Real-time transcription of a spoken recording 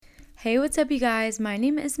Hey, what's up, you guys? My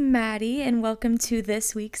name is Maddie, and welcome to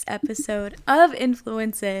this week's episode of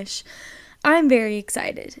Influence-ish. I'm very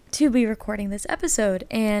excited to be recording this episode,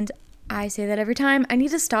 and I say that every time. I need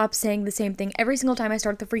to stop saying the same thing every single time I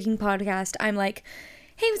start the freaking podcast. I'm like,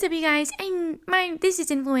 hey, what's up, you guys? This is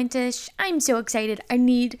Influence-ish. I'm so excited. I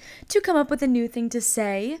need to come up with a new thing to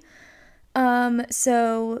say.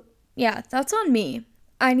 So yeah, that's on me.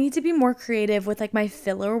 I need to be more creative with like my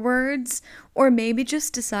filler words, or maybe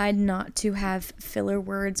just decide not to have filler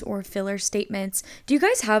words or filler statements. Do you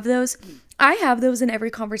guys have those? I have those in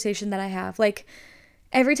every conversation that I have. Like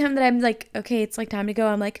every time that I'm like, okay, it's like time to go,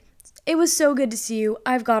 I'm like, it was so good to see you.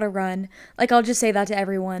 I've got to run. Like I'll just say that to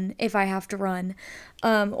everyone if I have to run,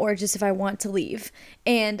 or just if I want to leave.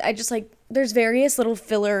 And I just like, there's various little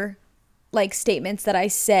filler like statements that I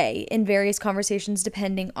say in various conversations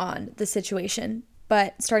depending on the situation.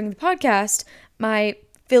 But starting the podcast, my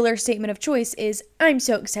filler statement of choice is, I'm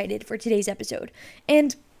so excited for today's episode.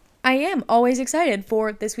 And I am always excited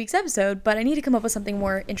for this week's episode, but I need to come up with something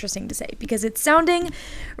more interesting to say because it's sounding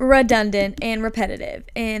redundant and repetitive.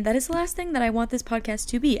 And that is the last thing that I want this podcast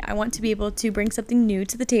to be. I want to be able to bring something new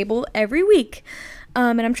to the table every week.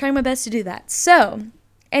 And I'm trying my best to do that. So,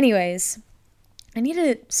 anyways, I need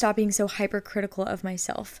to stop being so hypercritical of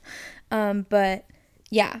myself. But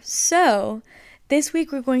yeah, so this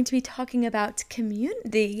week we're going to be talking about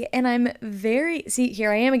community, and I'm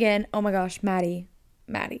here I am again. Oh my gosh, Maddie.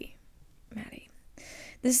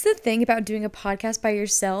 This is the thing about doing a podcast by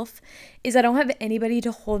yourself, is I don't have anybody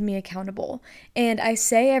to hold me accountable. And I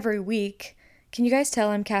say every week, can you guys tell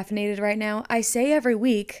I'm caffeinated right now? I say every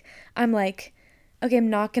week, I'm like, okay, I'm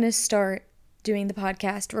not going to start doing the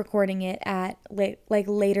podcast, recording it at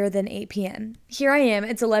later than 8 p.m. Here I am,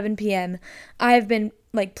 it's 11 p.m. I've been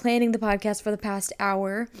like planning the podcast for the past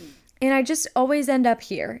hour, and I just always end up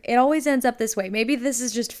here. It always ends up this way. Maybe this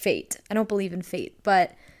is just fate. I don't believe in fate,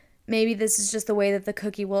 but maybe this is just the way that the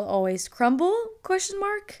cookie will always crumble, ?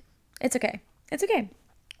 It's okay.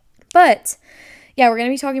 But yeah, we're going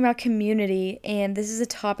to be talking about community, and this is a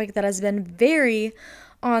topic that has been very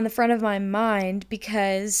on the front of my mind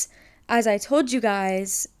because, as I told you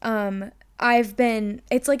guys,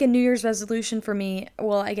 it's like a New Year's resolution for me.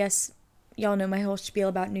 Well, I guess y'all know my whole spiel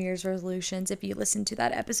about New Year's resolutions if you listened to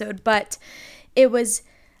that episode, but it was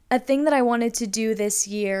a thing that I wanted to do this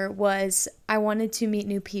year. Was I wanted to meet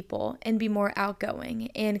new people and be more outgoing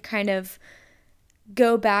and kind of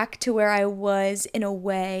go back to where I was in a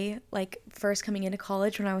way, like first coming into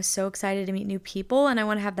college when I was so excited to meet new people, and I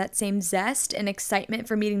want to have that same zest and excitement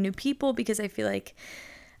for meeting new people because I feel like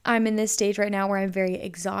I'm in this stage right now where I'm very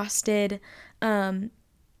exhausted, and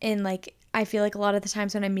like I feel like a lot of the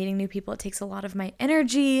times when I'm meeting new people, it takes a lot of my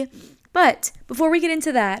energy. But before we get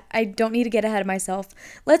into that, I don't need to get ahead of myself.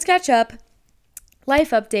 Let's catch up.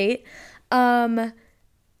 Life update.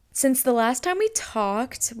 Since the last time we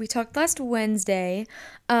talked last Wednesday.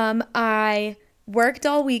 I worked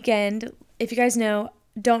all weekend. If you guys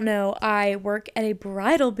don't know, I work at a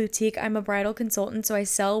bridal boutique. I'm a bridal consultant, so I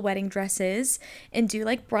sell wedding dresses and do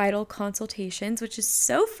like bridal consultations, which is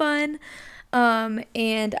so fun.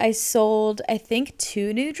 And I sold, I think,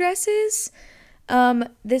 2 new dresses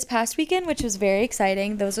this past weekend, which was very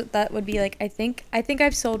exciting. That would be like, I think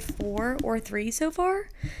I've sold 4 or 3 so far,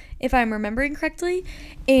 if I'm remembering correctly.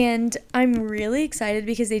 And I'm really excited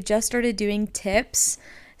because they just started doing tips.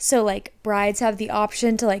 So like brides have the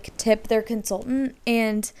option to like tip their consultant,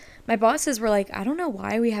 and my bosses were like, I don't know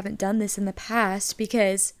why we haven't done this in the past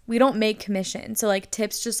because we don't make commission. So like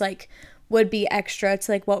tips just like would be extra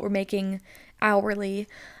to like what we're making hourly.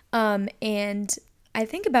 And I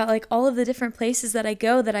think about like all of the different places that I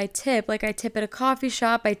go that I tip. Like I tip at a coffee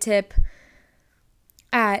shop, I tip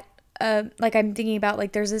at like I'm thinking about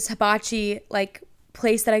like there's this hibachi like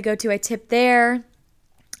place that I go to, I tip there.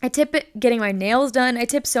 I tip it getting my nails done. I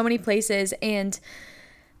tip so many places, and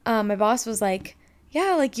my boss was like,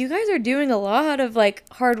 yeah, like you guys are doing a lot of like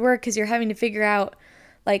hard work because you're having to figure out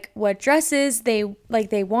like what dresses they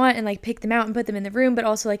want and like pick them out and put them in the room, but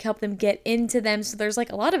also like help them get into them. So there's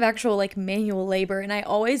like a lot of actual like manual labor, and I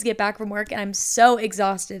always get back from work and I'm so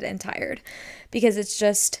exhausted and tired because it's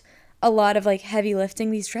just a lot of like heavy lifting.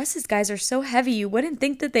 These dresses, guys, are so heavy. You wouldn't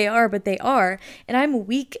think that they are, but they are. And I'm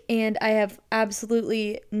weak and I have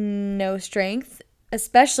absolutely no strength,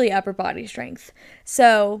 especially upper body strength.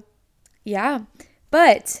 So yeah.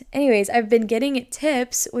 But anyways, I've been getting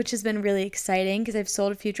tips, which has been really exciting because I've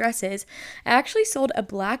sold a few dresses. I actually sold a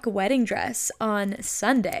black wedding dress on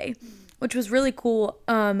Sunday, which was really cool.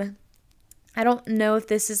 I don't know if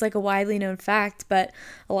this is like a widely known fact, but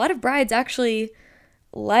a lot of brides actually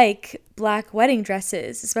like black wedding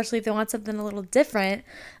dresses, especially if they want something a little different.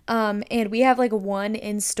 And we have like one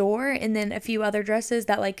in store and then a few other dresses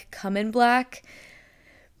that like come in black.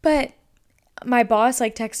 But my boss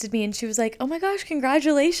like texted me and she was like, "Oh my gosh,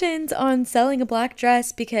 congratulations on selling a black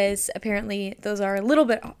dress," because apparently those are a little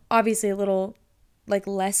bit, obviously a little like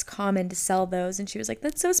less common to sell those. And she was like,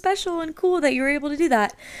 "That's so special and cool that you were able to do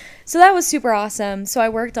that." So that was super awesome. So I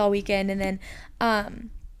worked all weekend, and then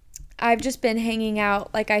I've just been hanging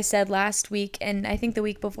out, like I said last week, and I think the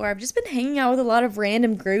week before, I've just been hanging out with a lot of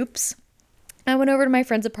random groups. I went over to my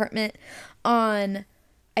friend's apartment on,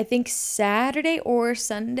 I think, Saturday or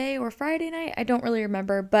Sunday or Friday night. I don't really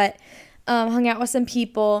remember, but hung out with some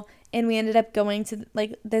people, and we ended up going to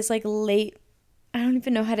like this like late, I don't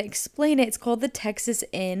even know how to explain it. It's called the Texas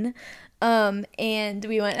Inn. And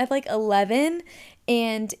we went at like 11,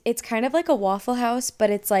 and it's kind of like a Waffle House, but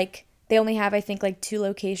it's like they only have, I think, like 2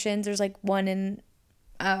 locations. There's like one in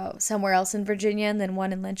somewhere else in Virginia and then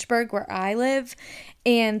one in Lynchburg where I live.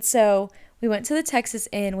 And so we went to the Texas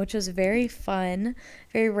Inn, which was very fun,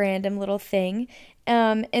 very random little thing.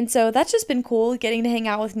 And so that's just been cool, getting to hang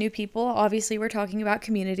out with new people. Obviously, we're talking about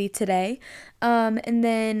community today. And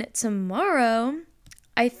then tomorrow,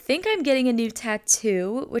 I think I'm getting a new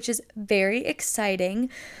tattoo, which is very exciting.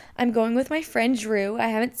 I'm going with my friend Drew. I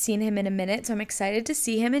haven't seen him in a minute, so I'm excited to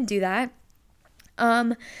see him and do that.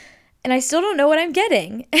 And I still don't know what I'm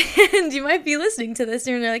getting. And you might be listening to this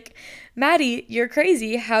and you're like, "Maddie, you're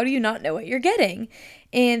crazy. How do you not know what you're getting?"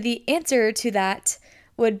 And the answer to that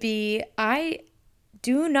would be, I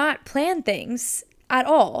do not plan things at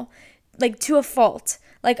all, like to a fault.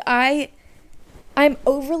 Like I'm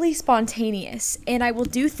overly spontaneous, and I will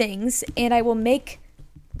do things and I will make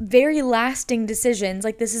very lasting decisions.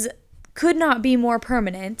 Like this could not be more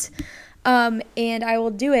permanent. And I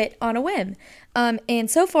will do it on a whim. And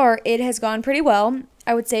so far it has gone pretty well.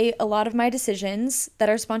 I would say a lot of my decisions that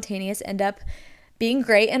are spontaneous end up being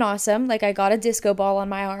great and awesome. Like I got a disco ball on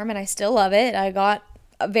my arm and I still love it. I got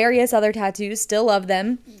various other tattoos, still love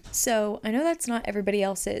them. So I know that's not everybody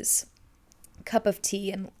else's cup of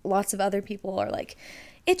tea, and lots of other people are like,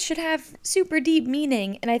 it should have super deep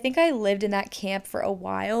meaning. And I think I lived in that camp for a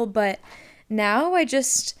while, but now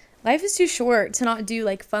life is too short to not do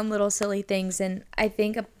like fun little silly things. And I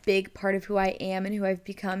think a big part of who I am and who I've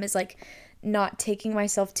become is like not taking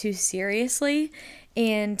myself too seriously,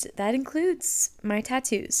 and that includes my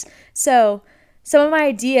tattoos. So some of my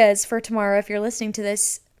ideas for tomorrow, if you're listening to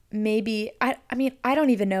this, maybe I mean, I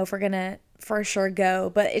don't even know if we're gonna for sure go,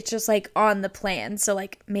 but it's just like on the plan. So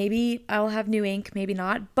like maybe I'll have new ink, maybe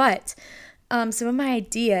not. But some of my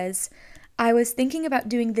ideas, I was thinking about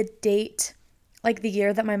doing the date, like the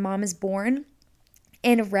year that my mom is born,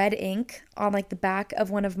 in red ink on like the back of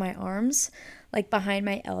one of my arms, like behind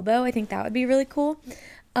my elbow. I think that would be really cool.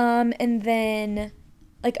 And then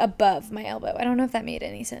like above my elbow. I don't know if that made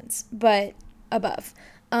any sense, but above.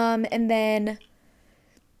 And then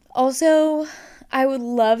also I would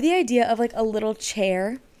love the idea of like a little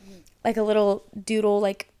chair, like a little doodle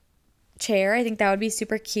like chair. I think that would be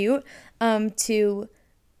super cute. To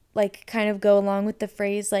like kind of go along with the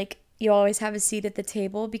phrase like you always have a seat at the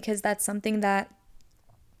table, because that's something that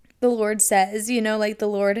the Lord says, you know, like the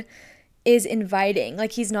Lord is inviting,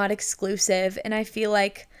 like he's not exclusive. And I feel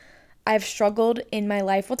like I've struggled in my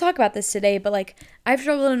life. We'll talk about this today, but like I've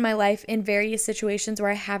struggled in my life in various situations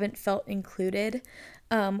where I haven't felt included,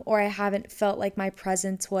 or I haven't felt like my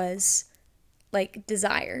presence was like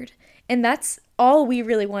desired. And that's all we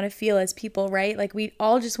really want to feel as people, right? Like we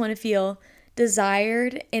all just want to feel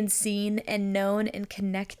desired and seen and known and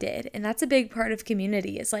connected. And that's a big part of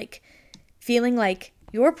community, is like feeling like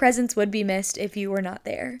your presence would be missed if you were not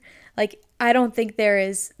there. Like I don't think there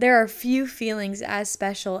are few feelings as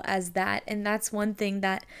special as that. And that's one thing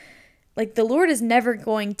that like the Lord is never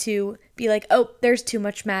going to be like, "Oh, there's too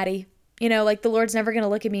much Maddie." You know, like the Lord's never going to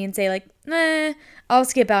look at me and say like, "Nah, I'll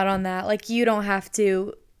skip out on that. Like you don't have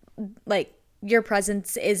to, like your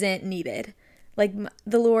presence isn't needed." Like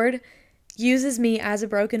the Lord uses me as a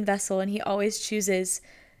broken vessel, and he always chooses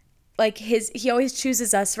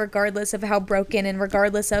us regardless of how broken and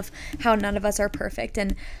regardless of how none of us are perfect.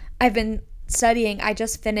 And I've been studying, I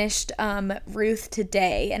just finished Ruth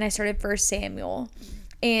today, and I started 1 Samuel,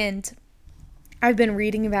 and I've been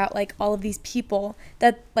reading about like all of these people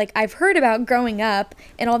that like I've heard about growing up,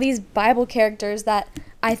 and all these Bible characters that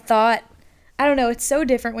I thought, I don't know, it's so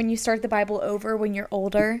different when you start the Bible over when you're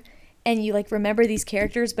older and you like remember these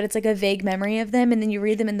characters, but it's like a vague memory of them, and then you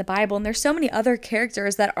read them in the Bible, and there's so many other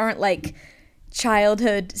characters that aren't like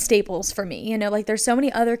childhood staples for me, you know, like there's so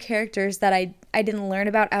many other characters that I didn't learn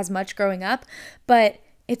about as much growing up, but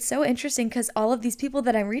it's so interesting because all of these people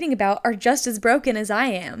that I'm reading about are just as broken as I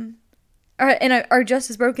am, and are just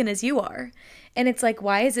as broken as you are. And it's like,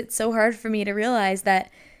 why is it so hard for me to realize that,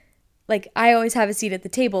 like, I always have a seat at the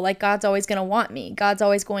table? Like, God's always going to want me. God's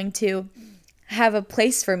always going to have a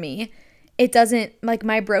place for me. It doesn't, like,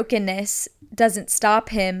 my brokenness doesn't stop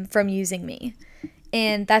him from using me.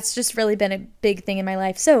 And that's just really been a big thing in my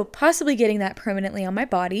life. So possibly getting that permanently on my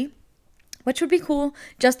body, which would be cool.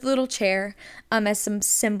 Just a little chair, as some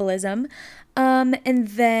symbolism. And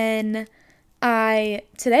then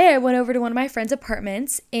today I went over to one of my friend's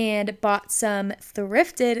apartments and bought some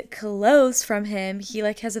thrifted clothes from him. He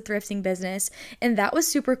like has a thrifting business, and that was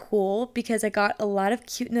super cool because I got a lot of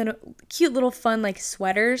cute little fun like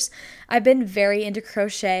sweaters. I've been very into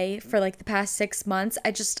crochet for like the past 6 months.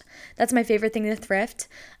 That's my favorite thing to thrift.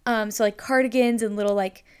 So like cardigans and little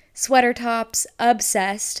like sweater tops,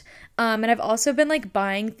 obsessed. And I've also been like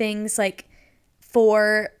buying things like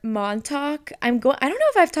for Montauk. I don't know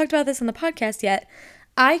if I've talked about this on the podcast yet.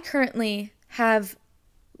 I currently have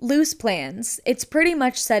loose plans. It's pretty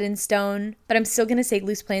much set in stone, but I'm still going to say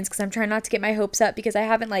loose plans because I'm trying not to get my hopes up because I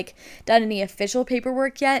haven't like done any official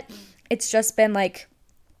paperwork yet. It's just been like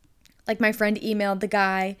my friend emailed the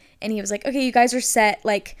guy and he was like, okay, you guys are set.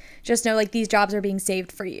 Like, just know like these jobs are being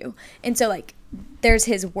saved for you. And so like there's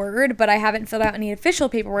his word, but I haven't filled out any official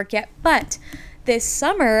paperwork yet. But this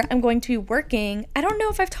summer, I'm going to be working. I don't know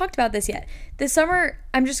if I've talked about this yet. This summer,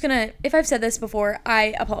 I'm just going to, if I've said this before,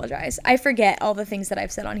 I apologize. I forget all the things that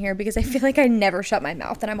I've said on here because I feel like I never shut my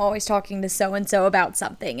mouth and I'm always talking to so-and-so about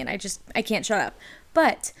something and I can't shut up.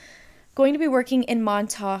 But going to be working in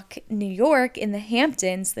Montauk, New York in the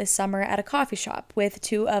Hamptons this summer at a coffee shop with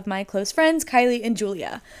two of my close friends, Kylie and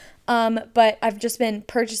Julia. But I've just been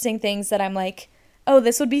purchasing things that I'm like, oh,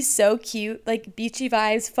 this would be so cute, like beachy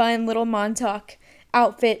vibes, fun little Montauk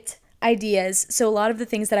outfit ideas. So a lot of the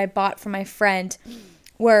things that I bought from my friend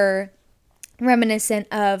were reminiscent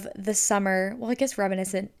of the summer. Well, I guess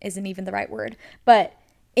reminiscent isn't even the right word, but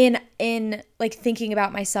in like thinking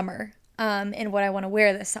about my summer, and what I want to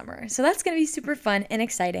wear this summer. So that's going to be super fun and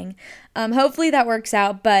exciting. Hopefully that works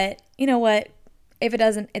out, but you know what? If it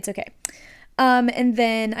doesn't, it's okay. And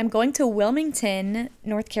then I'm going to Wilmington,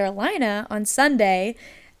 North Carolina on Sunday.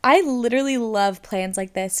 I literally love plans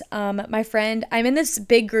like this. My friend, I'm in this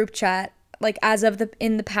big group chat, like as of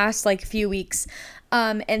in the past like few weeks.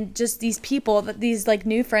 And just these people, these like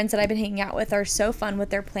new friends that I've been hanging out with are so fun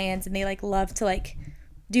with their plans and they like love to like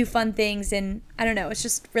do fun things. And I don't know, it's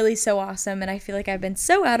just really so awesome. And I feel like I've been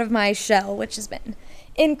so out of my shell, which has been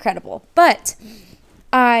incredible. But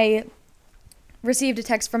I received a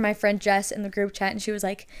text from my friend Jess in the group chat and she was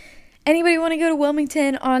like, anybody want to go to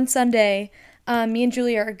Wilmington on Sunday? Me and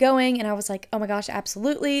Julia are going. And I was like, oh my gosh,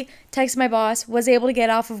 absolutely. Texted my boss, was able to get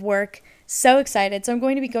off of work. So excited. So I'm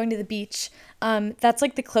going to be going to the beach. That's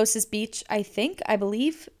like the closest beach, I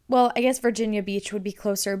believe. Well, I guess Virginia Beach would be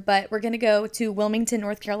closer, but we're going to go to Wilmington,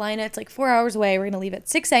 North Carolina. It's like 4 hours away. We're going to leave at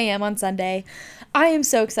 6 a.m. on Sunday. I am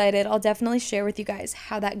so excited. I'll definitely share with you guys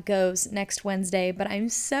how that goes next Wednesday, but I'm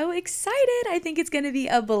so excited. I think it's going to be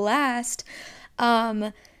a blast.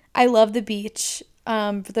 I love the beach.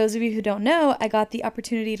 For those of you who don't know, I got the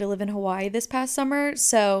opportunity to live in Hawaii this past summer,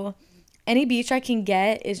 so any beach I can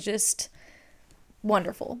get is just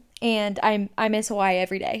wonderful, and I miss Hawaii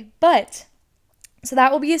every day. But so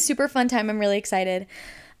that will be a super fun time. I'm really excited.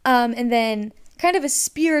 And then kind of a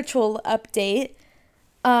spiritual update.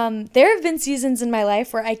 There have been seasons in my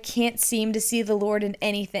life where I can't seem to see the Lord in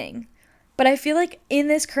anything. But I feel like in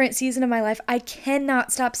this current season of my life, I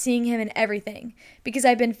cannot stop seeing him in everything because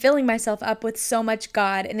I've been filling myself up with so much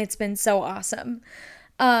God and it's been so awesome.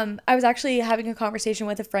 I was actually having a conversation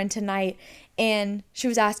with a friend tonight and she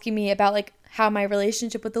was asking me about like how my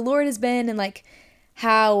relationship with the Lord has been and like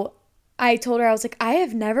how I told her, I was like, I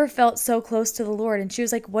have never felt so close to the Lord. And she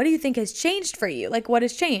was like, what do you think has changed for you? Like, what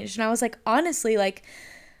has changed? And I was like, honestly, like,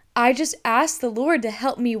 I just asked the Lord to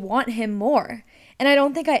help me want him more. And I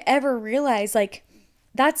don't think I ever realized, like,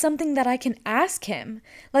 that's something that I can ask him.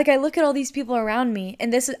 Like, I look at all these people around me,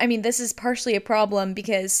 and this is partially a problem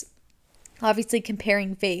because obviously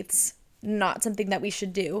comparing faiths, not something that we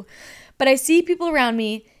should do. But I see people around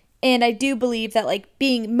me, and I do believe that, like,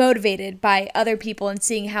 being motivated by other people and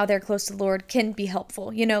seeing how they're close to the Lord can be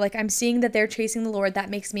helpful. You know, like, I'm seeing that they're chasing the Lord.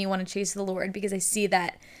 That makes me want to chase the Lord because I see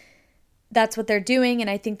that that's what they're doing, and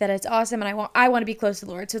I think that it's awesome, and I want to be close to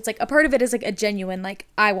the Lord. So it's like a part of it is like a genuine, like,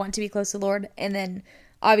 I want to be close to the Lord, and then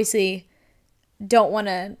obviously don't want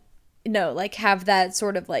to, you know, like have that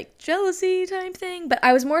sort of like jealousy type thing. But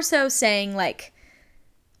I was more so saying, like,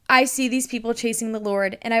 I see these people chasing the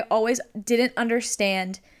Lord, and I always didn't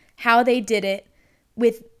understand how they did it,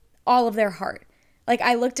 with all of their heart. Like,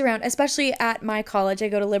 I looked around, especially at my college. I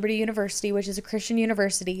go to Liberty University, which is a Christian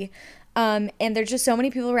university. And there's just so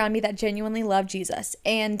many people around me that genuinely love Jesus.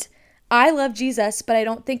 And I love Jesus, but I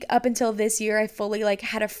don't think up until this year I fully like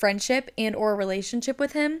had a friendship and or a relationship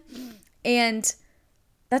with him. And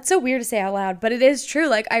that's so weird to say out loud, but it is true.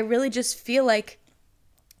 Like, I really just feel like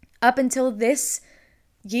up until this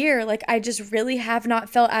year, like, I just really have not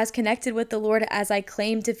felt as connected with the Lord as I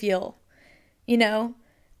claim to feel, you know?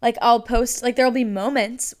 Like, I'll post, like, there'll be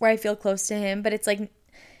moments where I feel close to him, but it's like,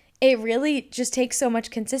 it really just takes so much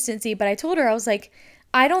consistency. But I told her, I was like,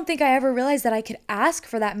 I don't think I ever realized that I could ask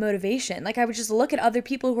for that motivation. Like, I would just look at other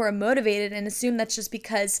people who are motivated and assume that's just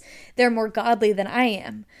because they're more godly than I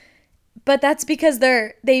am. But that's because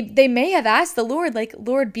they may have asked the Lord, like,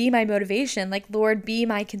 Lord, be my motivation. Like, Lord, be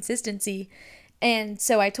my consistency. And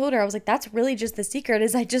so I told her, I was like, that's really just the secret,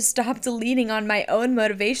 is I just stopped leaning on my own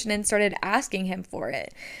motivation and started asking him for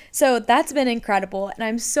it. So that's been incredible. And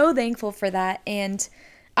I'm so thankful for that. And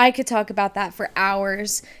I could talk about that for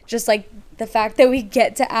hours. Just like the fact that we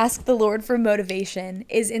get to ask the Lord for motivation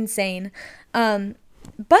is insane.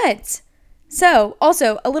 But so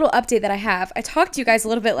also a little update that I have. I talked to you guys a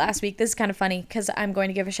little bit last week. This is kind of funny because I'm going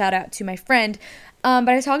to give a shout out to my friend. But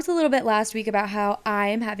I talked a little bit last week about how I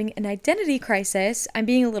am having an identity crisis. I'm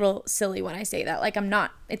being a little silly when I say that. Like,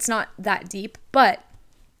 it's not that deep, but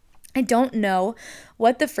I don't know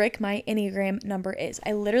what the frick my Enneagram number is.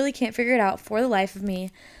 I literally can't figure it out for the life of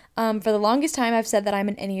me. For the longest time, I've said that I'm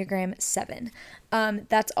an Enneagram 7.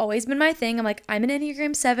 That's always been my thing. I'm like, I'm an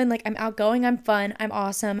Enneagram 7. Like, I'm outgoing, I'm fun, I'm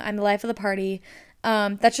awesome, I'm the life of the party.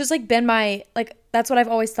 That's just like been that's what I've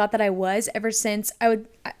always thought that I was ever since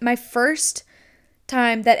my first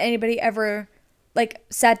time that anybody ever like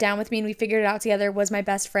sat down with me and we figured it out together was my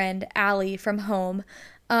best friend, Allie from home.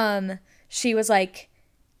 She was like,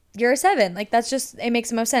 you're a 7. Like, that's just, it makes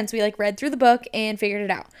the most sense. We like read through the book and figured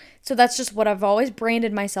it out. So that's just what I've always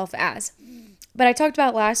branded myself as. But I talked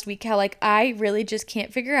about last week how like I really just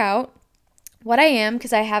can't figure out what I am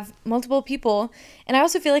because I have multiple people. And I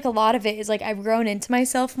also feel like a lot of it is like I've grown into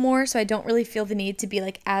myself more, so I don't really feel the need to be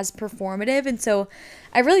like as performative. And so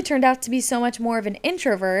I really turned out to be so much more of an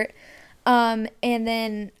introvert. And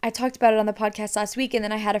then I talked about it on the podcast last week, and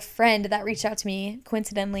then I had a friend that reached out to me,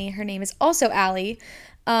 coincidentally. Her name is also Allie.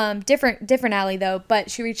 Different Allie though,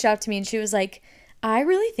 but she reached out to me and she was like, I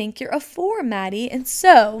really think you're a 4, Maddie. And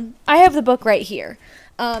so I have the book right here.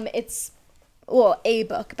 It's a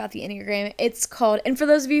book about the Enneagram. It's called, and for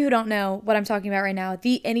those of you who don't know what I'm talking about right now,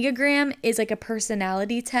 the Enneagram is like a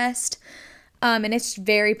personality test. And it's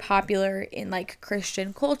very popular in like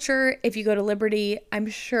Christian culture. If you go to Liberty, I'm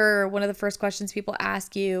sure one of the first questions people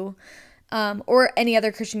ask you, or any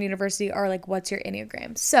other Christian university, are like, what's your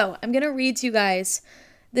Enneagram? So I'm going to read to you guys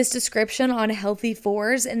this description on healthy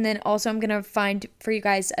 4s, and then also I'm going to find for you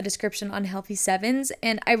guys a description on healthy 7s.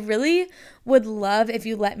 And I really would love if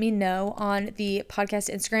you let me know on the podcast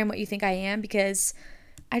Instagram what you think I am, because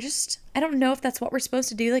I don't know if that's what we're supposed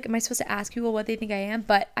to do. Like, am I supposed to ask people what they think I am?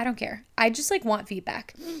 But I don't care. I just like want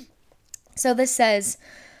feedback. So this says,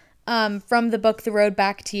 from the book, The Road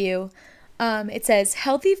Back to You, it says,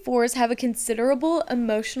 healthy 4s have a considerable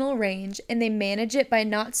emotional range, and they manage it by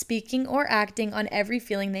not speaking or acting on every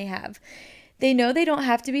feeling they have. They know they don't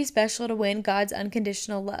have to be special to win God's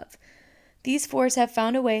unconditional love. These 4s have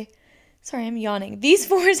found a way Sorry, I'm yawning. These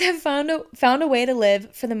 4s have found a way to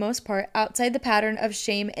live, for the most part, outside the pattern of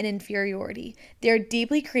shame and inferiority. They are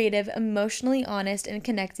deeply creative, emotionally honest, and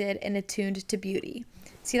connected, and attuned to beauty.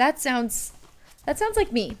 See, that sounds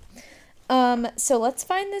like me. So let's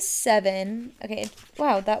find this 7. Okay,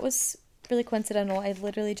 wow, that was really coincidental. I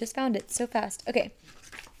literally just found it so fast. Okay.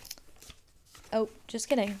 Oh, just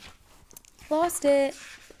kidding. Lost it.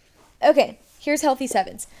 Okay, here's healthy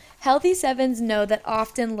 7s. Healthy 7s know that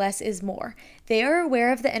often less is more. They are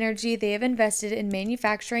aware of the energy they have invested in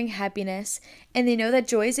manufacturing happiness, and they know that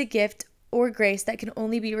joy is a gift or grace that can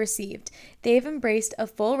only be received. They have embraced a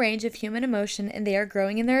full range of human emotion, and they are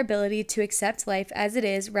growing in their ability to accept life as it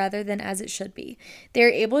is rather than as it should be. They are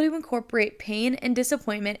able to incorporate pain and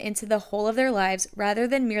disappointment into the whole of their lives rather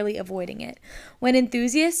than merely avoiding it. When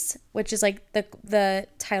enthusiasts, which is like the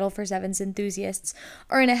title for 7s, enthusiasts,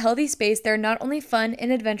 are in a healthy space, they're not only fun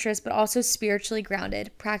and adventurous, but also spiritually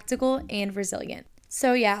grounded, practical, and resilient.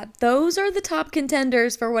 So yeah, those are the top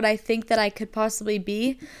contenders for what I think that I could possibly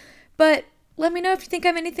be. But let me know if you think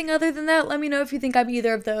I'm anything other than that. Let me know if you think I'm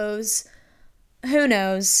either of those. Who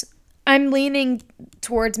knows? I'm leaning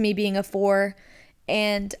towards me being a 4,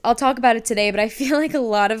 and I'll talk about it today, but I feel like a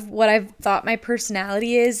lot of what I've thought my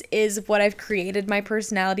personality is what I've created my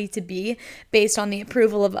personality to be based on the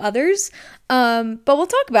approval of others. But we'll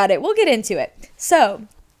talk about it. We'll get into it. So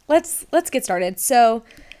let's get started. So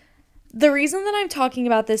the reason that I'm talking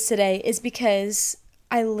about this today is because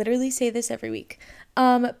I literally say this every week.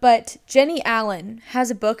 But Jennie Allen has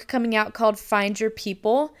a book coming out called Find Your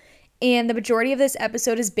People. And the majority of this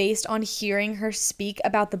episode is based on hearing her speak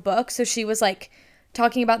about the book. So she was like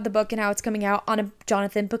talking about the book and how it's coming out on a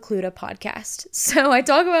Jonathan Pokluda podcast. So I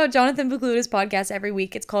talk about Jonathan Pokluda's podcast every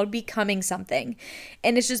week. It's called Becoming Something.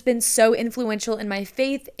 And it's just been so influential in my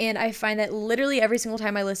faith. And I find that literally every single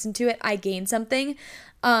time I listen to it, I gain something.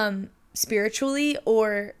 Spiritually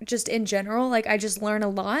or just in general. Like I just learn a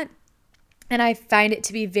lot and I find it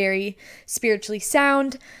to be very spiritually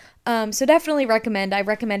sound. So definitely recommend. I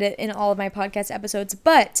recommend it in all of my podcast episodes.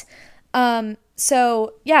 But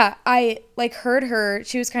so yeah, I like heard her.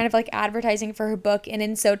 She was kind of like advertising for her book and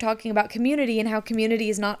in so talking about community and how community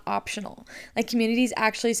is not optional. Like community is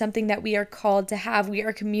actually something that we are called to have. We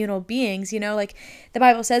are communal beings, you know, like the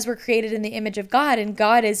Bible says we're created in the image of God and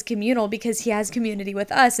God is communal because he has community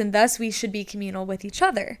with us and thus we should be communal with each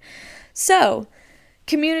other. So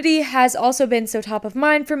community has also been so top of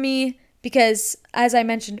mind for me because as I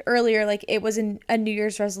mentioned earlier, like it was a New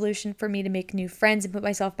Year's resolution for me to make new friends and put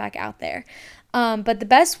myself back out there. But the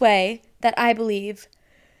best way that I believe,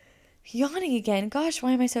 yawning again, gosh,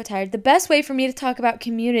 why am I so tired? The best way for me to talk about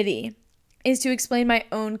community is to explain my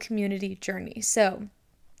own community journey. So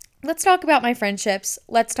let's talk about my friendships.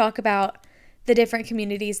 Let's talk about the different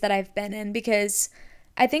communities that I've been in because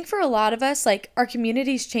I think for a lot of us, like our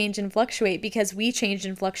communities change and fluctuate because we change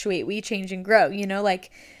and fluctuate, we change and grow, you know,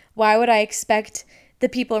 like why would I expect the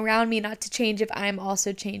people around me not to change if I'm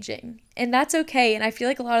also changing? And that's okay. And I feel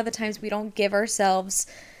like a lot of the times we don't give ourselves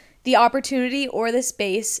the opportunity or the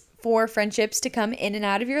space for friendships to come in and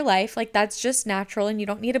out of your life. Like that's just natural and you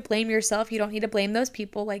don't need to blame yourself. You don't need to blame those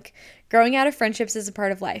people. Like growing out of friendships is a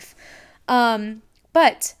part of life.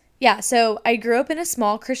 But yeah, so I grew up in a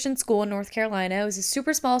small Christian school in North Carolina. It was a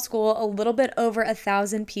super small school, a little bit over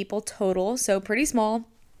 1,000 people total. So pretty small.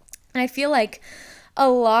 And I feel like a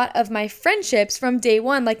lot of my friendships from day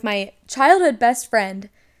one, like my childhood best friend,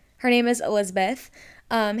 her name is Elizabeth.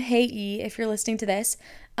 Hey E, if you're listening to this.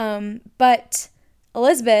 But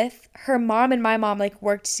Elizabeth, her mom and my mom like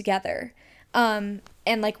worked together. And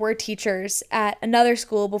like were teachers at another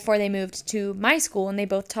school before they moved to my school, and they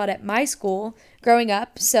both taught at my school growing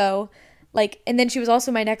up. So like, and then she was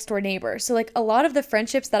also my next door neighbor. So like a lot of the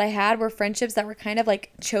friendships that I had were friendships that were kind of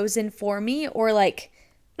like chosen for me or like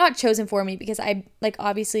not chosen for me because I like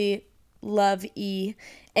obviously love E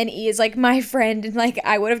and E is like my friend and like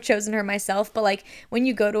I would have chosen her myself. But like when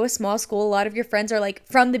you go to a small school, a lot of your friends are like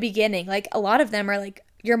from the beginning, like a lot of them are like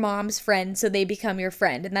your mom's friend. So they become your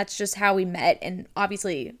friend and that's just how we met. And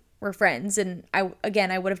obviously we're friends. And I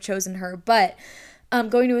would have chosen her. But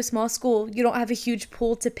going to a small school, you don't have a huge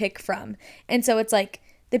pool to pick from. And so it's like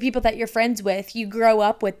the people that you're friends with, you grow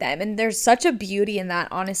up with them. And there's such a beauty in that,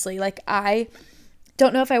 honestly. Like I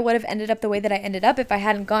don't know if I would have ended up the way that I ended up if I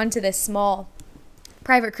hadn't gone to this small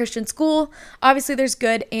private Christian school. Obviously, there's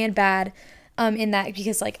good and bad in that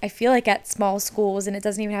because, like, I feel like at small schools, and it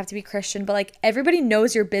doesn't even have to be Christian, but, like, everybody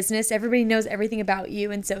knows your business. Everybody knows everything about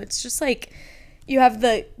you. And so it's just, like, you have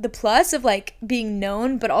the plus of, like, being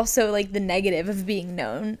known, but also, like, the negative of being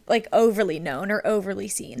known, like, overly known or overly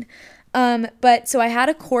seen. But so I had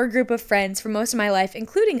a core group of friends for most of my life,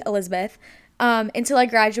 including Elizabeth, until I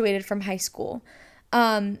graduated from high school.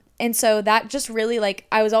 And so that just really like,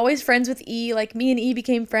 I was always friends with E, like me and E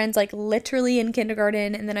became friends like literally in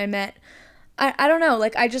kindergarten. And then I met, I don't know,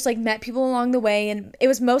 like I just like met people along the way and it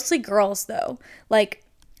was mostly girls though. Like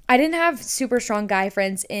I didn't have super strong guy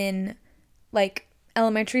friends in like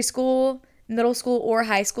elementary school, middle school or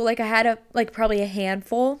high school. Like I had probably a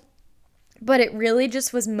handful, but it really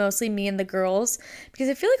just was mostly me and the girls because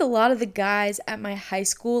I feel like a lot of the guys at my high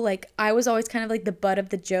school, like I was always kind of like the butt of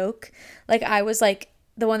the joke. Like I was like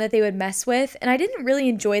the one that they would mess with. And I didn't really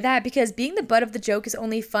enjoy that because being the butt of the joke is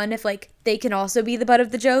only fun if like they can also be the butt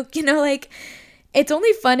of the joke, you know, like it's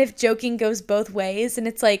only fun if joking goes both ways. And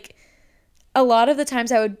it's like a lot of the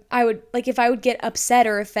times I would like if I would get upset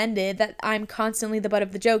or offended that I'm constantly the butt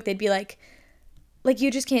of the joke, they'd be like,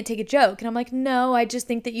 you just can't take a joke. And I'm like, no, I just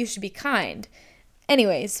think that you should be kind.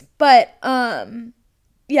 Anyways, but,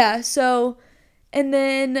 yeah, so, and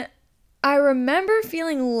then I remember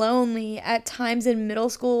feeling lonely at times in middle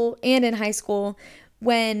school and in high school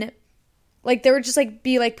when, like, there would just, like,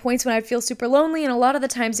 be, like, points when I'd feel super lonely, and a lot of the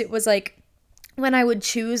times it was, like, when I would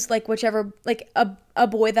choose like whichever, like a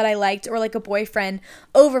boy that I liked or like a boyfriend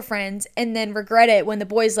over friends, and then regret it when the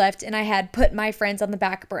boys left and I had put my friends on the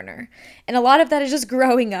back burner. And a lot of that is just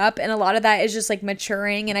growing up, and a lot of that is just like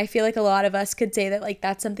maturing. And I feel like a lot of us could say that like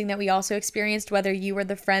that's something that we also experienced, whether you were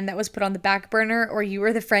the friend that was put on the back burner or you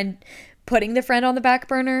were the friend putting the friend on the back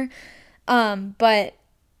burner. But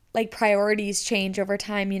like priorities change over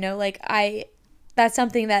time, you know, like that's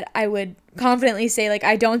something that I would confidently say, like,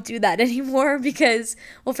 I don't do that anymore because,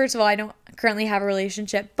 well, first of all, I don't currently have a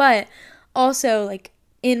relationship, but also, like,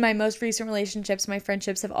 in my most recent relationships, my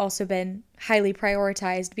friendships have also been highly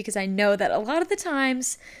prioritized because I know that a lot of the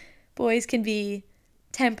times boys can be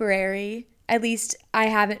temporary. At least I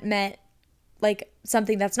haven't met, like,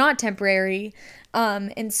 something that's not temporary.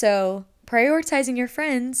 And so prioritizing your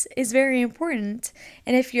friends is very important.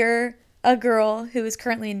 And if you're a girl who is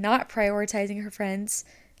currently not prioritizing her friends,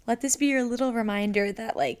 let this be your little reminder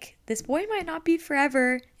that like this boy might not be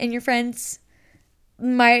forever and your friends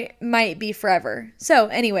might be forever. So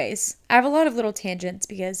anyways, I have a lot of little tangents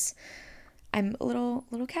because I'm a little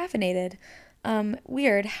caffeinated.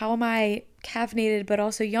 Weird. How am I caffeinated but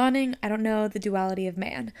also yawning? I don't know, the duality of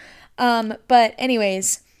man. But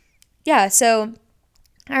anyways, yeah, so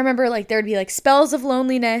I remember like there'd be like spells of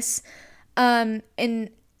loneliness.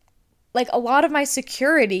 And like a lot of my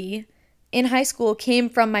security in high school came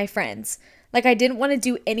from my friends. Like I didn't want to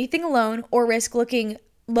do anything alone or risk looking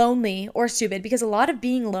lonely or stupid, because a lot of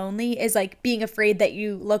being lonely is like being afraid that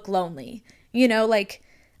you look lonely. You know, like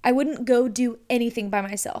I wouldn't go do anything by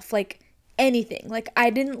myself, like anything. Like I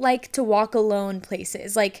didn't like to walk alone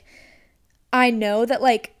places. Like I know that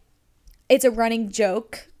like it's a running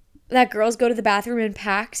joke that girls go to the bathroom in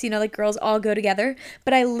packs, you know, like girls all go together,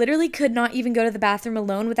 but I literally could not even go to the bathroom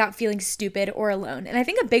alone without feeling stupid or alone. And I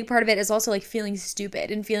think a big part of it is also like feeling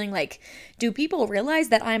stupid and feeling like, do people realize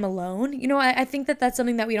that I'm alone? You know, I think that that's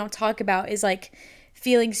something that we don't talk about, is like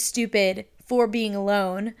feeling stupid for being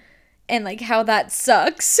alone and like how that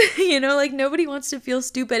sucks. You know, like nobody wants to feel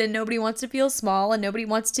stupid and nobody wants to feel small and nobody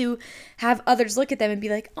wants to have others look at them and be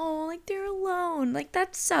like, oh, like they're alone. Like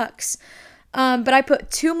that sucks. But I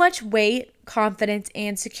put too much weight, confidence,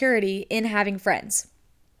 and security in having friends.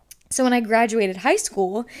 So when I graduated high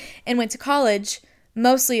school and went to college,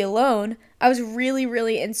 mostly alone, I was really,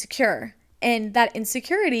 really insecure. And that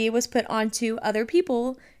insecurity was put onto other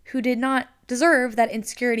people who did not deserve that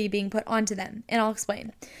insecurity being put onto them. And I'll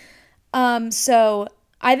explain. So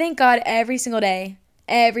I thank God every single day.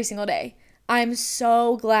 I'm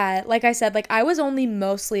so glad. Like I said, like I was only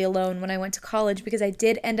mostly alone when I went to college because I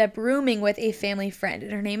did end up rooming with a family friend,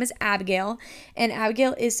 and her name is Abigail. And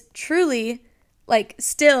Abigail is truly, like,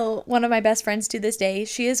 still one of my best friends to this day.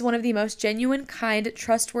 She is one of the most genuine, kind,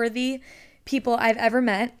 trustworthy people I've ever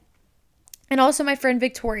met. And also my friend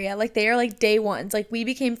Victoria, like they are like day ones. Like we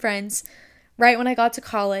became friends right when I got to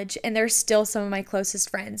college, and they're still some of my closest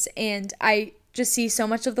friends. And I just see so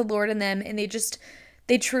much of the Lord in them, and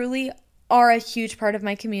they truly are a huge part of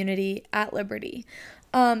my community at Liberty.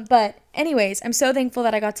 But anyways, I'm so thankful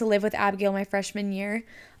that I got to live with Abigail my freshman year.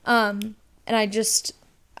 And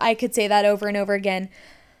I could say that over and over again.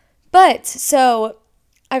 But so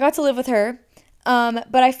I got to live with her.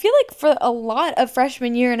 But I feel like for a lot of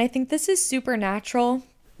freshman year, and I think this is supernatural.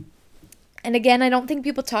 And again, I don't think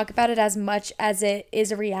people talk about it as much as it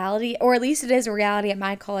is a reality, or at least it is a reality at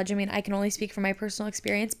my college. I mean, I can only speak from my personal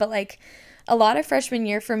experience, but like a lot of freshman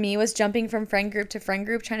year for me was jumping from friend group to friend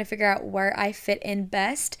group, trying to figure out where I fit in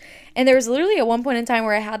best. And there was literally at one point in time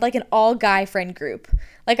where I had like an all guy friend group.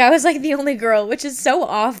 Like I was like the only girl, which is so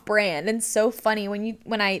off brand and so funny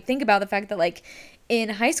when I think about the fact that like in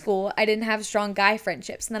high school, I didn't have strong guy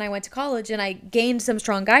friendships. And then I went to college and I gained some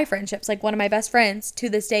strong guy friendships. Like one of my best friends to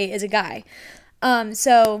this day is a guy.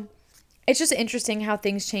 So it's just interesting how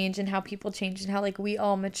things change and how people change and how like we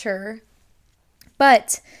all mature.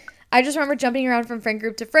 But I just remember jumping around from friend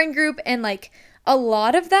group to friend group, and like a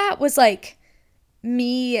lot of that was like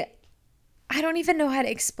me, I don't even know how to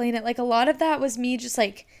explain it. Like a lot of that was me just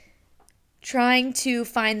like trying to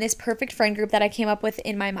find this perfect friend group that I came up with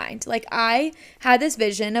in my mind. Like I had this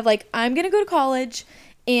vision of like, I'm going to go to college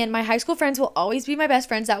and my high school friends will always be my best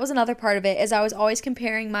friends. That was another part of it, is I was always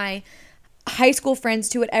comparing my high school friends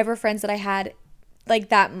to whatever friends that I had like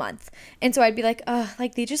that month. And so I'd be like,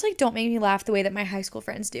 like they just like don't make me laugh the way that my high school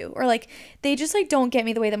friends do, or like they just like don't get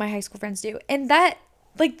me the way that my high school friends do. And that,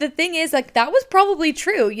 like, the thing is, like, that was probably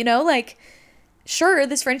true, you know, like sure,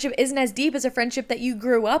 this friendship isn't as deep as a friendship that you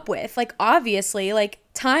grew up with. Like obviously, like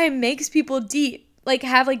time makes people deep, like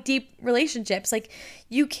have like deep relationships. Like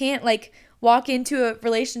you can't like walk into a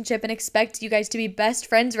relationship and expect you guys to be best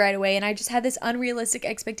friends right away. And I just had this unrealistic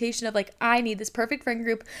expectation of like, I need this perfect friend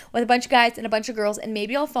group with a bunch of guys and a bunch of girls, and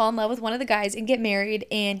maybe I'll fall in love with one of the guys and get married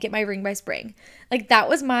and get my ring by spring. Like that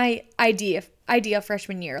was my idea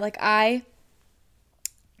freshman year. That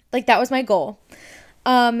was my goal.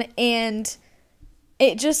 And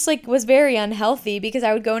it just like was very unhealthy because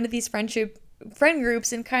I would go into these friend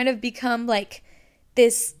groups and kind of become like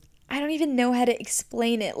this, I don't even know how to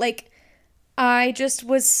explain it. Like I just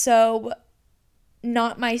was so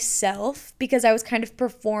not myself because I was kind of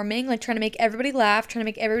performing, like trying to make everybody laugh, trying to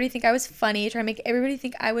make everybody think I was funny, trying to make everybody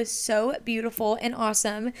think I was so beautiful and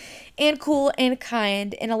awesome and cool and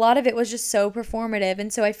kind. And a lot of it was just so performative.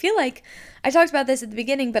 And so I feel like I talked about this at the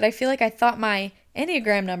beginning, but I feel like I thought my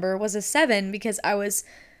Enneagram number was a 7 because I was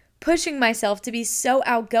pushing myself to be so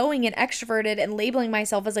outgoing and extroverted and labeling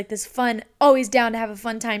myself as like this fun, always down to have a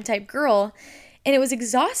fun time type girl. And it was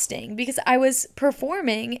exhausting because I was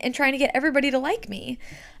performing and trying to get everybody to like me.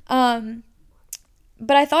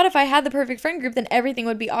 But I thought if I had the perfect friend group, then everything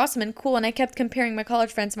would be awesome and cool. And I kept comparing my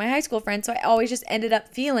college friends to my high school friends. So I always just ended up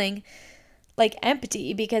feeling like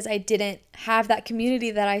empty because I didn't have that community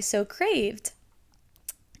that I so craved.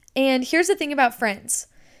 And here's the thing about friends.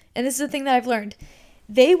 And this is the thing that I've learned.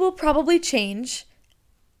 They will probably change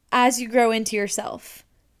as you grow into yourself.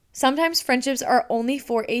 Sometimes friendships are only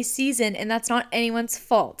for a season, and that's not anyone's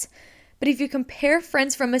fault. But if you compare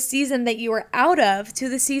friends from a season that you are out of to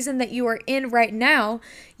the season that you are in right now,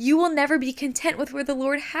 you will never be content with where the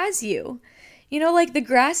Lord has you. You know, like the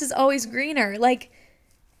grass is always greener.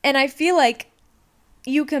 And I feel like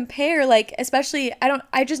you compare, like, especially,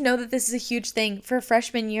 I just know that this is a huge thing for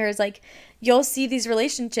freshman years. Like, you'll see these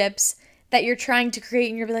relationships that you're trying to create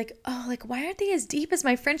and you'll be like, oh, like, why aren't they as deep as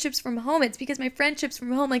my friendships from home? It's because my friendships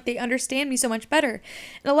from home, like, they understand me so much better.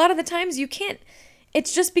 And a lot of the times you can't,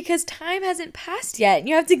 it's just because time hasn't passed yet. And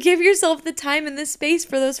you have to give yourself the time and the space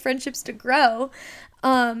for those friendships to grow.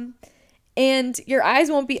 And your eyes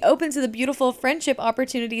won't be open to the beautiful friendship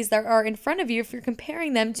opportunities that are in front of you if you're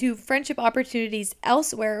comparing them to friendship opportunities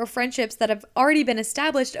elsewhere or friendships that have already been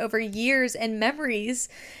established over years and memories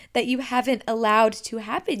that you haven't allowed to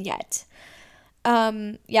happen yet.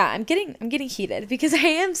 I'm getting heated because I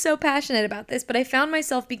am so passionate about this, but I found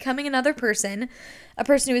myself becoming another person, a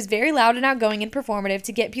person who is very loud and outgoing and performative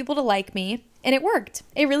to get people to like me, and it worked.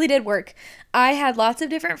 It really did work. I had lots of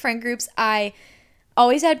different friend groups. I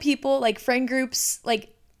always had people, like friend groups,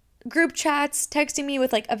 like group chats texting me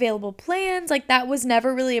with like available plans. Like that was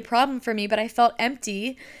never really a problem for me, but I felt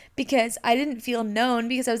empty because I didn't feel known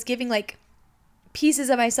because I was giving like pieces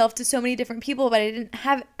of myself to so many different people, but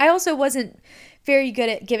I also wasn't very good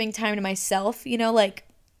at giving time to myself, you know, like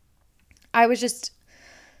I was just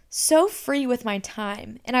so free with my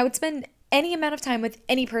time and I would spend any amount of time with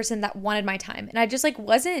any person that wanted my time. And I just like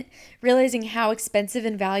wasn't realizing how expensive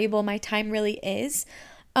and valuable my time really is.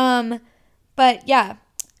 But yeah.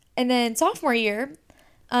 And then sophomore year,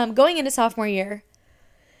 going into sophomore year,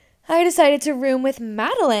 I decided to room with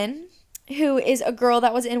Madeline, who is a girl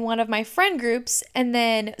that was in one of my friend groups. And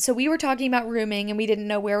then, so we were talking about rooming and we didn't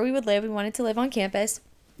know where we would live. We wanted to live on campus.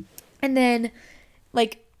 And then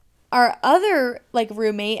like our other like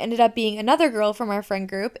roommate ended up being another girl from our friend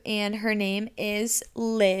group and her name is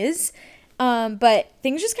Liz. But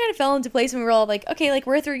things just kind of fell into place and we were all like, okay, like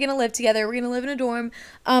we're 3 gonna live together. We're gonna live in a dorm.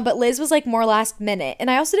 But Liz was like more last minute. And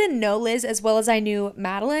I also didn't know Liz as well as I knew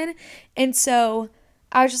Madeline. And so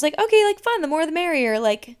I was just like, okay, like fun, the more the merrier.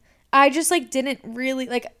 Like I just like didn't really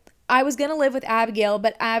like, I was gonna live with Abigail,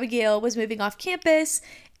 but Abigail was moving off campus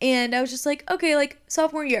and I was just like, okay, like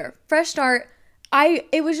sophomore year, fresh start.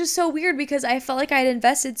 It was just so weird because I felt like I had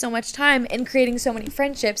invested so much time in creating so many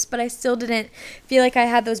friendships, but I still didn't feel like I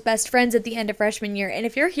had those best friends at the end of freshman year. And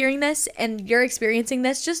if you're hearing this and you're experiencing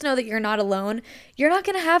this, just know that you're not alone. You're not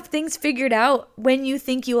going to have things figured out when you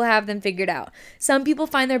think you will have them figured out. Some people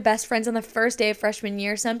find their best friends on the first day of freshman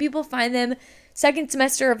year. Some people find them second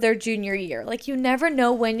semester of their junior year. Like you never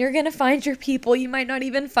know when you're going to find your people. You might not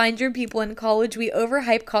even find your people in college. We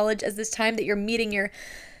overhype college as this time that you're meeting your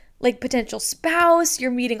like potential spouse,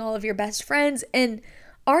 you're meeting all of your best friends, and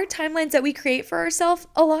our timelines that we create for ourselves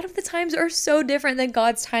a lot of the times are so different than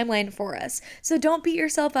God's timeline for us. So don't beat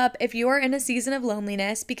yourself up if you are in a season of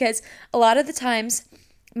loneliness, because a lot of the times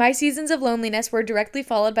my seasons of loneliness were directly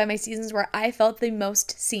followed by my seasons where I felt the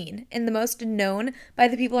most seen and the most known by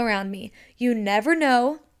the people around me. You never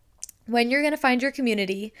know when you're going to find your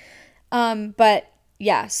community. But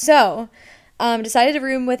yeah, so decided to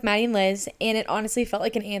room with Maddie and Liz, and it honestly felt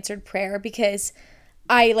like an answered prayer because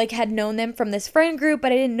I like had known them from this friend group,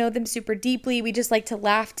 but I didn't know them super deeply. We just like to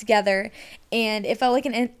laugh together. And it felt like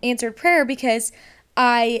an answered prayer because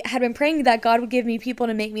I had been praying that God would give me people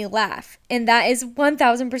to make me laugh. And that is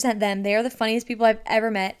 1000% them. They are the funniest people I've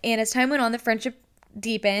ever met. And as time went on, the friendship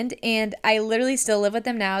deepened, and I literally still live with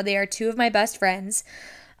them now. They are two of my best friends.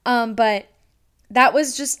 But that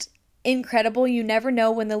was just incredible. You never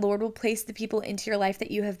know when the Lord will place the people into your life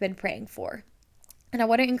that you have been praying for. And I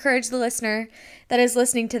want to encourage the listener that is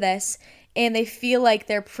listening to this and they feel like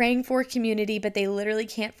they're praying for community, but they literally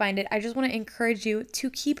can't find it. I just want to encourage you to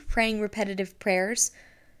keep praying repetitive prayers.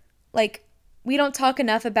 Like, we don't talk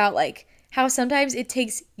enough about like how sometimes it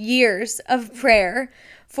takes years of prayer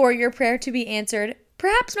for your prayer to be answered.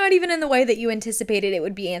 Perhaps not even in the way that you anticipated it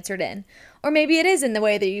would be answered in. Or maybe it is in the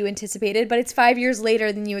way that you anticipated, but it's 5 years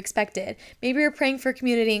later than you expected. Maybe you're praying for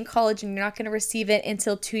community in college and you're not going to receive it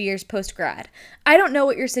until 2 years post-grad. I don't know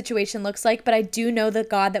what your situation looks like, but I do know the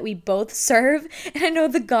God that we both serve. And I know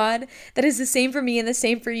the God that is the same for me and the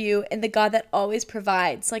same for you, and the God that always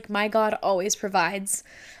provides. Like, my God always provides.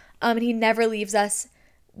 And he never leaves us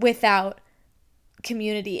without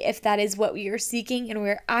community if that is what we are seeking, and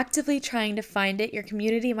we're actively trying to find it. Your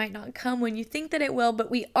community might not come when you think that it will,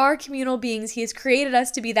 but we are communal beings. He has created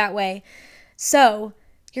us to be that way. So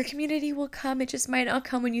your community will come. It just might not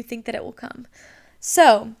come when you think that it will come.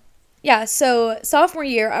 So sophomore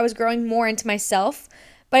year, I was growing more into myself,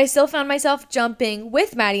 but I still found myself jumping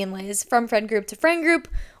with Maddie and Liz from friend group to friend group,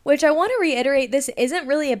 which I want to reiterate, this isn't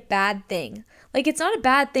really a bad thing. Like, it's not a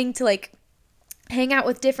bad thing to like hang out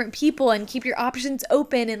with different people and keep your options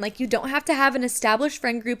open, and like, you don't have to have an established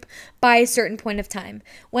friend group by a certain point of time.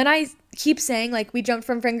 When I keep saying like we jump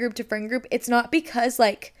from friend group to friend group, it's not because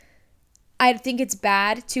like I think it's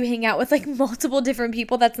bad to hang out with like multiple different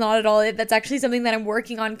people. That's not at all it. That's actually something that I'm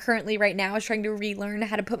working on currently right now, is trying to relearn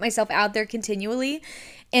how to put myself out there continually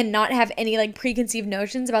and not have any like preconceived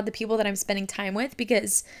notions about the people that I'm spending time with,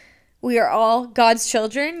 because we are all God's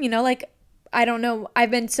children, you know. Like, I don't know,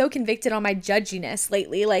 I've been so convicted on my judginess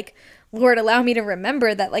lately. Like, Lord, allow me to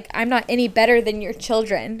remember that, like, I'm not any better than your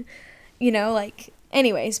children, you know, like,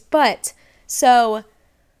 anyways. But, so,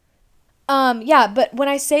 but when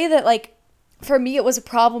I say that, like, for me, it was a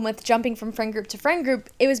problem with jumping from friend group to friend group,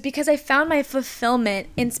 it was because I found my fulfillment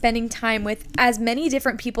in spending time with as many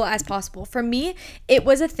different people as possible. For me, it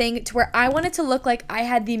was a thing to where I wanted to look like I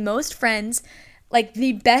had the most friends, like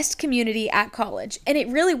the best community at college. And it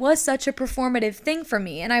really was such a performative thing for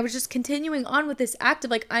me. And I was just continuing on with this act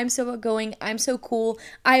of like, I'm so outgoing, I'm so cool,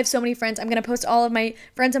 I have so many friends, I'm going to post all of my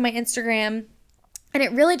friends on my Instagram. And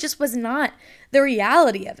it really just was not the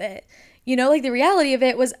reality of it. You know, like, the reality of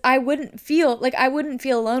it was I wouldn't feel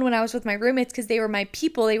alone when I was with my roommates, because they were my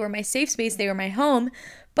people, they were my safe space, they were my home.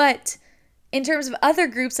 But in terms of other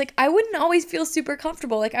groups, like, I wouldn't always feel super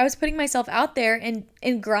comfortable. Like, I was putting myself out there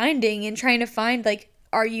and grinding and trying to find, like,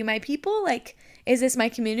 are you my people? Like, is this my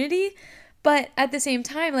community? But at the same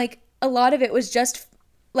time, like, a lot of it was just,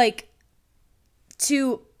 like,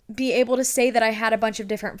 to be able to say that I had a bunch of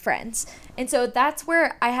different friends. And so that's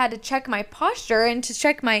where I had to check my posture and to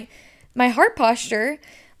check my heart posture.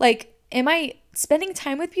 Like, am I spending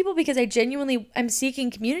time with people because I genuinely am seeking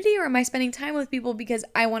community, or am I spending time with people because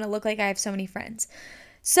I want to look like I have so many friends?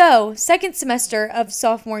 So, second semester of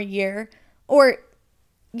sophomore year, back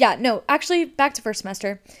to first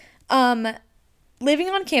semester, living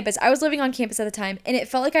on campus. I was living on campus at the time, and it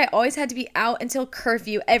felt like I always had to be out until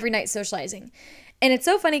curfew every night socializing. And it's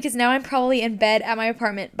so funny because now I'm probably in bed at my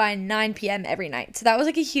apartment by 9 p.m. every night. So that was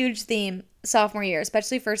like a huge theme sophomore year,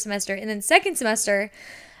 especially first semester. And then second semester,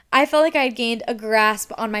 I felt like I had gained a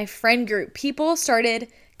grasp on my friend group. People started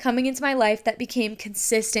coming into my life that became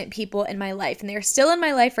consistent people in my life, and they're still in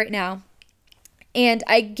my life right now. And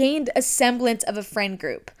I gained a semblance of a friend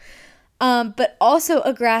group, but also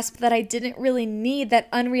a grasp that I didn't really need that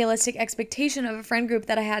unrealistic expectation of a friend group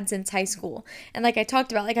that I had since high school. And like I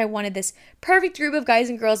talked about, like, I wanted this perfect group of guys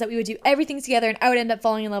and girls that we would do everything together, and I would end up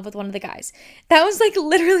falling in love with one of the guys. That was like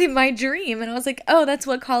literally my dream, and I was like, oh, that's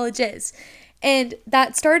what college is. And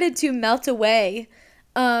that started to melt away.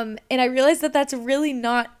 And I realized that that's really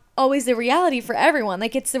not always the reality for everyone.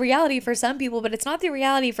 Like, it's the reality for some people, but it's not the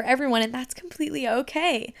reality for everyone. And that's completely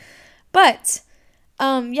okay. But,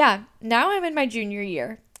 now I'm in my junior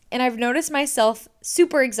year, and I've noticed myself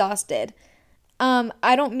super exhausted.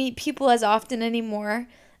 I don't meet people as often anymore.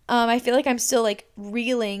 I feel like I'm still like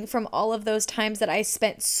reeling from all of those times that I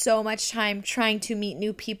spent so much time trying to meet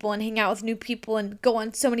new people and hang out with new people and go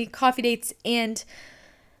on so many coffee dates. And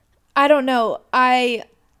I don't know, I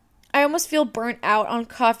almost feel burnt out on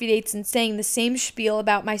coffee dates and saying the same spiel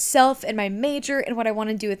about myself and my major and what I want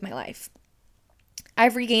to do with my life.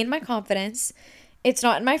 I've regained my confidence. It's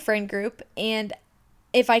not in my friend group, and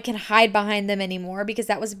if I can hide behind them anymore, because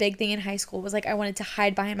that was a big thing in high school, was like I wanted to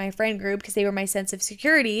hide behind my friend group because they were my sense of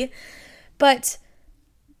security. But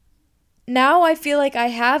now I feel like I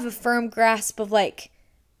have a firm grasp of like,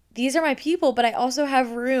 these are my people, but I also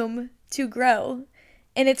have room to grow.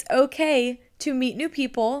 And it's okay to meet new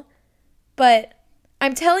people. But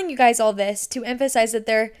I'm telling you guys all this to emphasize that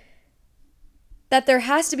there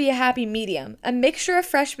has to be a happy medium, a mixture of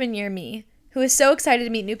freshman year me, who is so excited to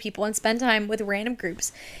meet new people and spend time with random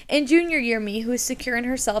groups, and junior year me, who is secure in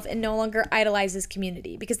herself and no longer idolizes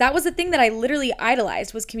community. Because that was the thing that I literally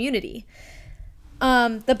idolized, was community.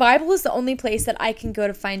 The Bible is the only place that I can go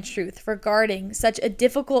to find truth regarding such a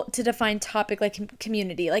difficult to define topic like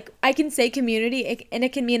community. Like, I can say community and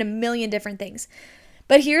it can mean a million different things.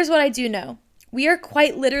 But here's what I do know. We are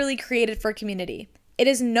quite literally created for community. It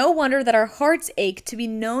is no wonder that our hearts ache to be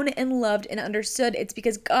known and loved and understood. It's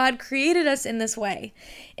because God created us in this way.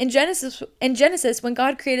 In Genesis, when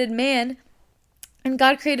God created man and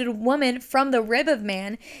God created woman from the rib of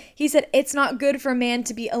man, he said, it's not good for man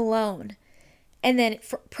to be alone. And then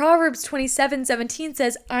Proverbs 27:17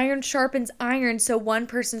 says, iron sharpens iron, so one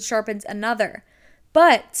person sharpens another.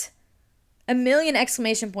 But, a million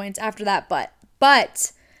exclamation points after that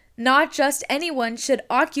but, not just anyone should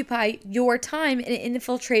occupy your time and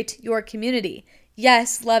infiltrate your community.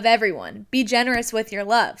 Yes, love everyone. Be generous with your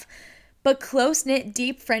love. But close-knit,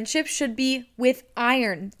 deep friendships should be with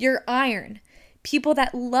your iron. People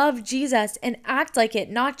that love Jesus and act like it,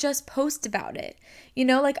 not just post about it. You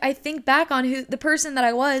know, like I think back on the person that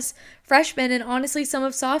I was freshman and honestly some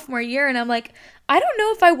of sophomore year, and I'm like, I don't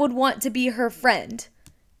know if I would want to be her friend.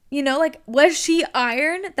 You know, like, was she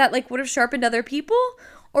iron that like would have sharpened other people?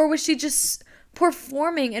 Or was she just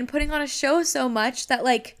performing and putting on a show so much that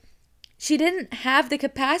like she didn't have the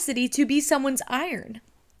capacity to be someone's iron?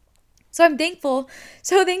 So I'm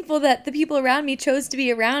so thankful that the people around me chose to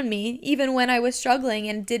be around me even when I was struggling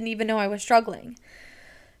and didn't even know I was struggling.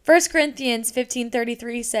 1 Corinthians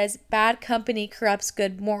 15:33 says, bad company corrupts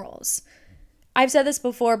good morals. I've said this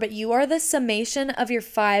before, but you are the summation of your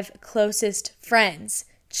 5 closest friends.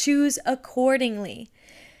 Choose accordingly.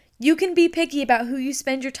 You can be picky about who you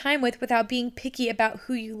spend your time with without being picky about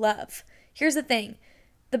who you love. Here's the thing.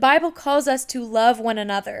 The Bible calls us to love one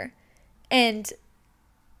another. And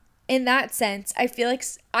in that sense, I feel like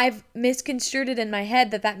I've misconstrued it in my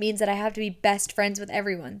head that means that I have to be best friends with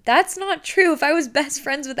everyone. That's not true. If I was best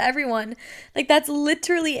friends with everyone, like that's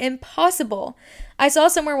literally impossible. I saw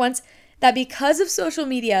somewhere once that because of social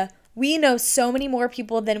media, we know so many more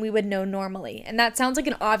people than we would know normally. And that sounds like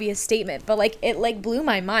an obvious statement, but like it like blew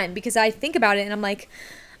my mind because I think about it and I'm like,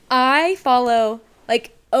 I follow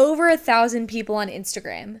like over 1,000 people on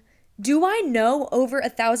Instagram. Do I know over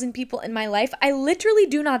 1,000 people in my life? I literally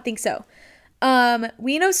do not think so.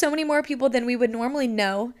 We know so many more people than we would normally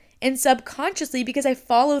know. And subconsciously, because I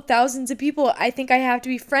follow thousands of people, I think I have to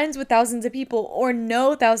be friends with thousands of people or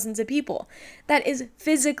know thousands of people. That is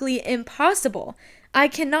physically impossible. I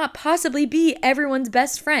cannot possibly be everyone's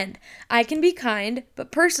best friend. I can be kind,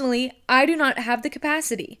 but personally, I do not have the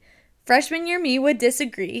capacity. Freshman year me would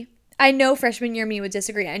disagree. I know freshman year me would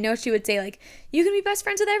disagree. I know she would say, like, you can be best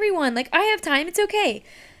friends with everyone. Like, I have time. It's okay.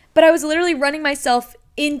 But I was literally running myself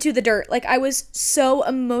into the dirt. Like, I was so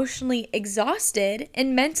emotionally exhausted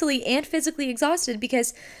and mentally and physically exhausted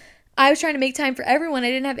because I was trying to make time for everyone. I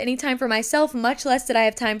didn't have any time for myself, much less did I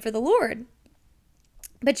have time for the Lord.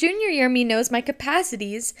 But junior year me knows my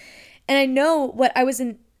capacities, and I know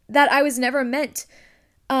that I was never meant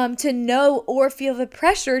to know or feel the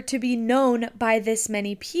pressure to be known by this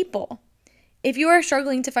many people. If you are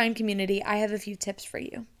struggling to find community, I have a few tips for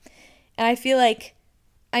you. And I feel like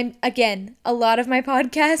a lot of my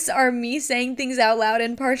podcasts are me saying things out loud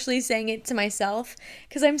and partially saying it to myself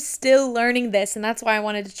because I'm still learning this, and that's why I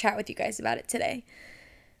wanted to chat with you guys about it today.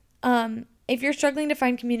 If you're struggling to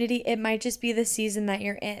find community, it might just be the season that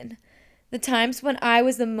you're in. The times when I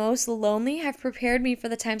was the most lonely have prepared me for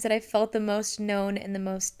the times that I felt the most known and the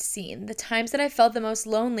most seen. The times that I felt the most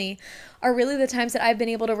lonely are really the times that I've been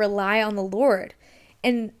able to rely on the Lord.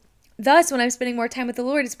 And thus, when I'm spending more time with the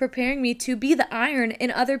Lord, it's preparing me to be the iron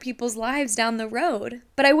in other people's lives down the road.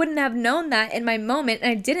 But I wouldn't have known that in my moment,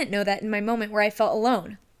 and I didn't know that in my moment where I felt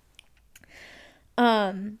alone.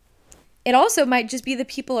 It also might just be the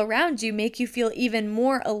people around you make you feel even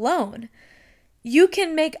more alone. You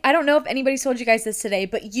can I don't know if anybody's told you guys this today,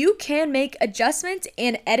 but you can make adjustments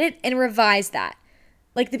and edit and revise that.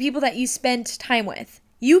 Like the people that you spend time with.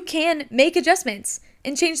 You can make adjustments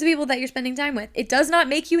and change the people that you're spending time with. It does not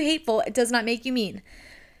make you hateful. It does not make you mean.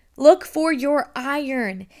 Look for your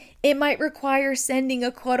iron. It might require sending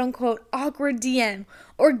a quote unquote awkward DM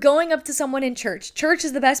or going up to someone in church. Church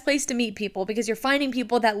is the best place to meet people because you're finding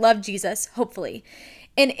people that love Jesus, hopefully,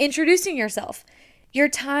 and introducing yourself. Your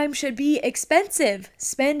time should be expensive.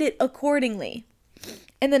 Spend it accordingly.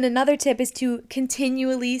 And then another tip is to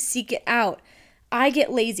continually seek it out. I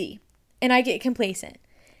get lazy and I get complacent.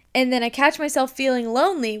 And then I catch myself feeling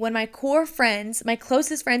lonely when my core friends, my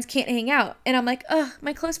closest friends can't hang out. And I'm like, ugh,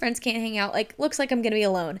 my close friends can't hang out. Like, looks like I'm going to be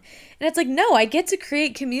alone. And it's like, no, I get to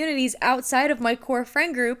create communities outside of my core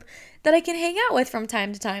friend group that I can hang out with from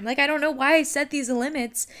time to time. Like, I don't know why I set these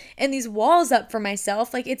limits and these walls up for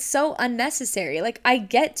myself. Like, it's so unnecessary. Like, I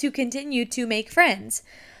get to continue to make friends.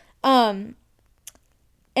 And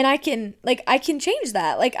I can change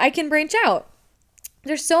that. Like, I can branch out.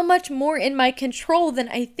 There's so much more in my control than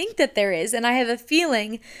I think that there is. And I have a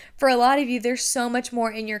feeling for a lot of you, there's so much more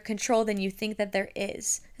in your control than you think that there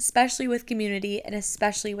is, especially with community and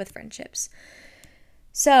especially with friendships.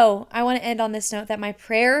 So I want to end on this note that my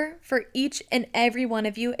prayer for each and every one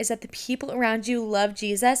of you is that the people around you love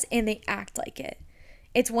Jesus and they act like it.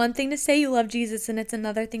 It's one thing to say you love Jesus and it's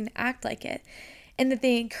another thing to act like it. And that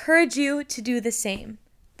they encourage you to do the same.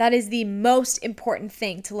 That is the most important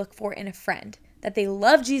thing to look for in a friend. That they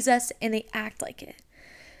love Jesus and they act like it.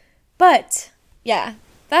 But yeah,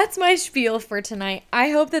 that's my spiel for tonight. I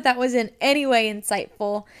hope that was in any way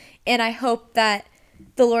insightful, and I hope that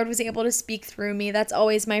the Lord was able to speak through me. That's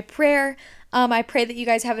always my prayer. I pray that you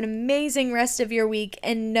guys have an amazing rest of your week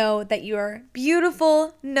and know that you are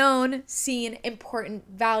beautiful, known, seen, important,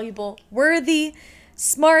 valuable, worthy,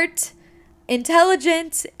 smart,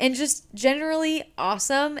 intelligent, and just generally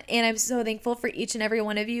awesome. And I'm so thankful for each and every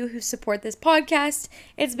one of you who support this podcast.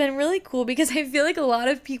 It's been really cool because I feel like a lot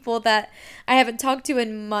of people that I haven't talked to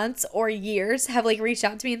in months or years have like reached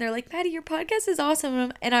out to me and they're like, Maddie, your podcast is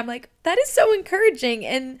awesome. And I'm like, that is so encouraging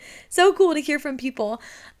and so cool to hear from people.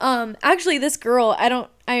 Actually, this girl,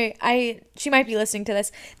 she might be listening to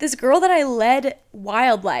this. This girl that I led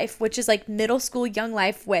Wildlife, which is like middle school young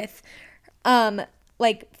life with,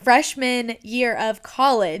 like freshman year of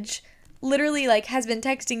college, literally like has been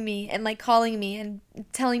texting me and like calling me and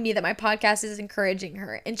telling me that my podcast is encouraging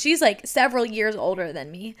her. And she's like several years older than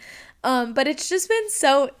me. But it's just been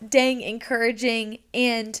so dang encouraging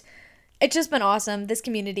and it's just been awesome, this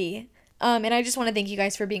community. And I just want to thank you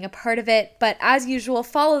guys for being a part of it. But as usual,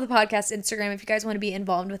 follow the podcast Instagram if you guys want to be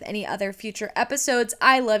involved with any other future episodes.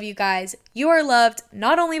 I love you guys. You are loved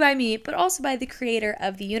not only by me, but also by the creator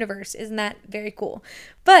of the universe. Isn't that very cool?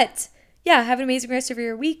 But yeah, have an amazing rest of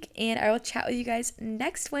your week, and I will chat with you guys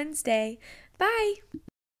next Wednesday. Bye.